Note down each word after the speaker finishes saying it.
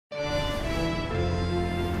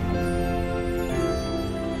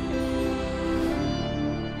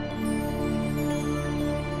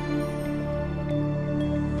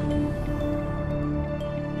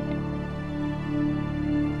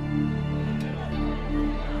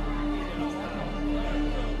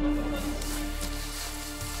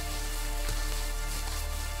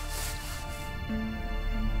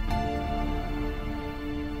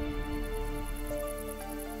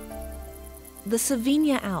The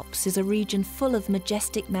Slovenia Alps is a region full of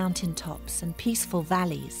majestic mountain tops and peaceful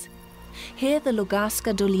valleys. Here the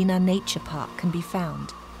Logarska Dolina Nature Park can be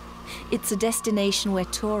found. It's a destination where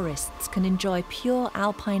tourists can enjoy pure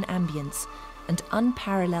alpine ambience and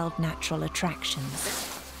unparalleled natural attractions.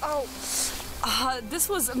 This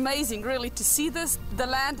was amazing, really, to see this, the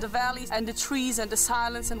land, the valleys, and the trees, and the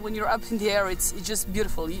silence, and when you're up in the air, it's just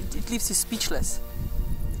beautiful. It leaves you speechless.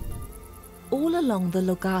 All along the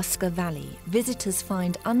Logarska Valley, visitors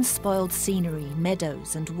find unspoiled scenery,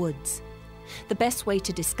 meadows and woods. The best way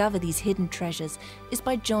to discover these hidden treasures is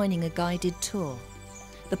by joining a guided tour.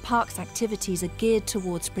 The park's activities are geared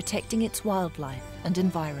towards protecting its wildlife and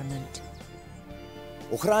environment.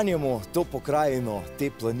 Ohranjamo to pokrajino, te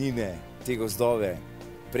planine, te gozdove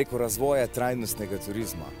preko razvoja trajnostnega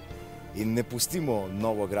turizma in ne pustimo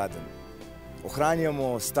novogradenj.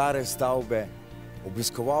 Ohranjamo stare stavbe,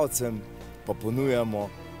 obiskovalcem pa ponujamo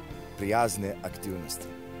prijazne aktivnosti.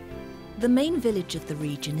 The main village of the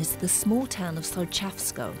region is the small town of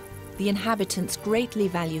Solčavsko. The inhabitants greatly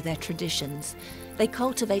value their traditions. They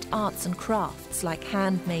cultivate arts and crafts like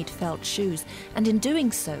handmade felt shoes, and in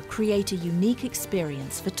doing so create a unique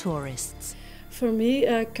experience for tourists. For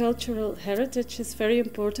me, cultural heritage is very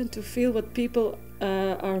important to feel what people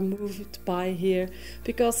are moved by here,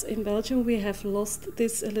 because in Belgium we have lost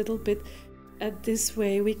this a little bit. At this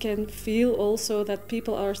way we can feel also that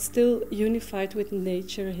people are still unified with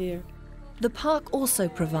nature here. The park also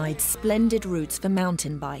provides splendid routes for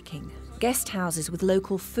mountain biking. Guest houses with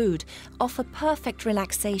local food offer perfect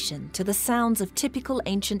relaxation to the sounds of typical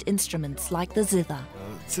ancient instruments like the zither.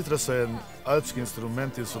 Citrase in alpski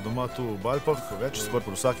instrumenti so doma tu v Alpah, več, skoraj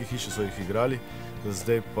po vsaki hiši so jih igrali,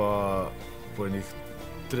 zdaj pa po enih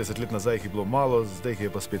 30 let nazaj jih je bilo malo, zdaj jih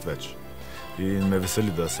je pa spet več. In me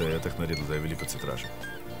veseli, da se je tako naredilo, da je veliko citraža.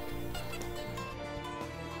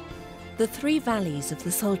 The three valleys of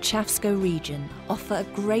the Solčavsko region offer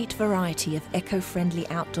a great variety of eco-friendly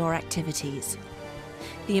outdoor activities.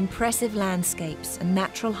 The impressive landscapes and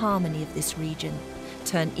natural harmony of this region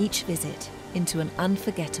turn each visit into an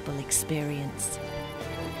unforgettable experience.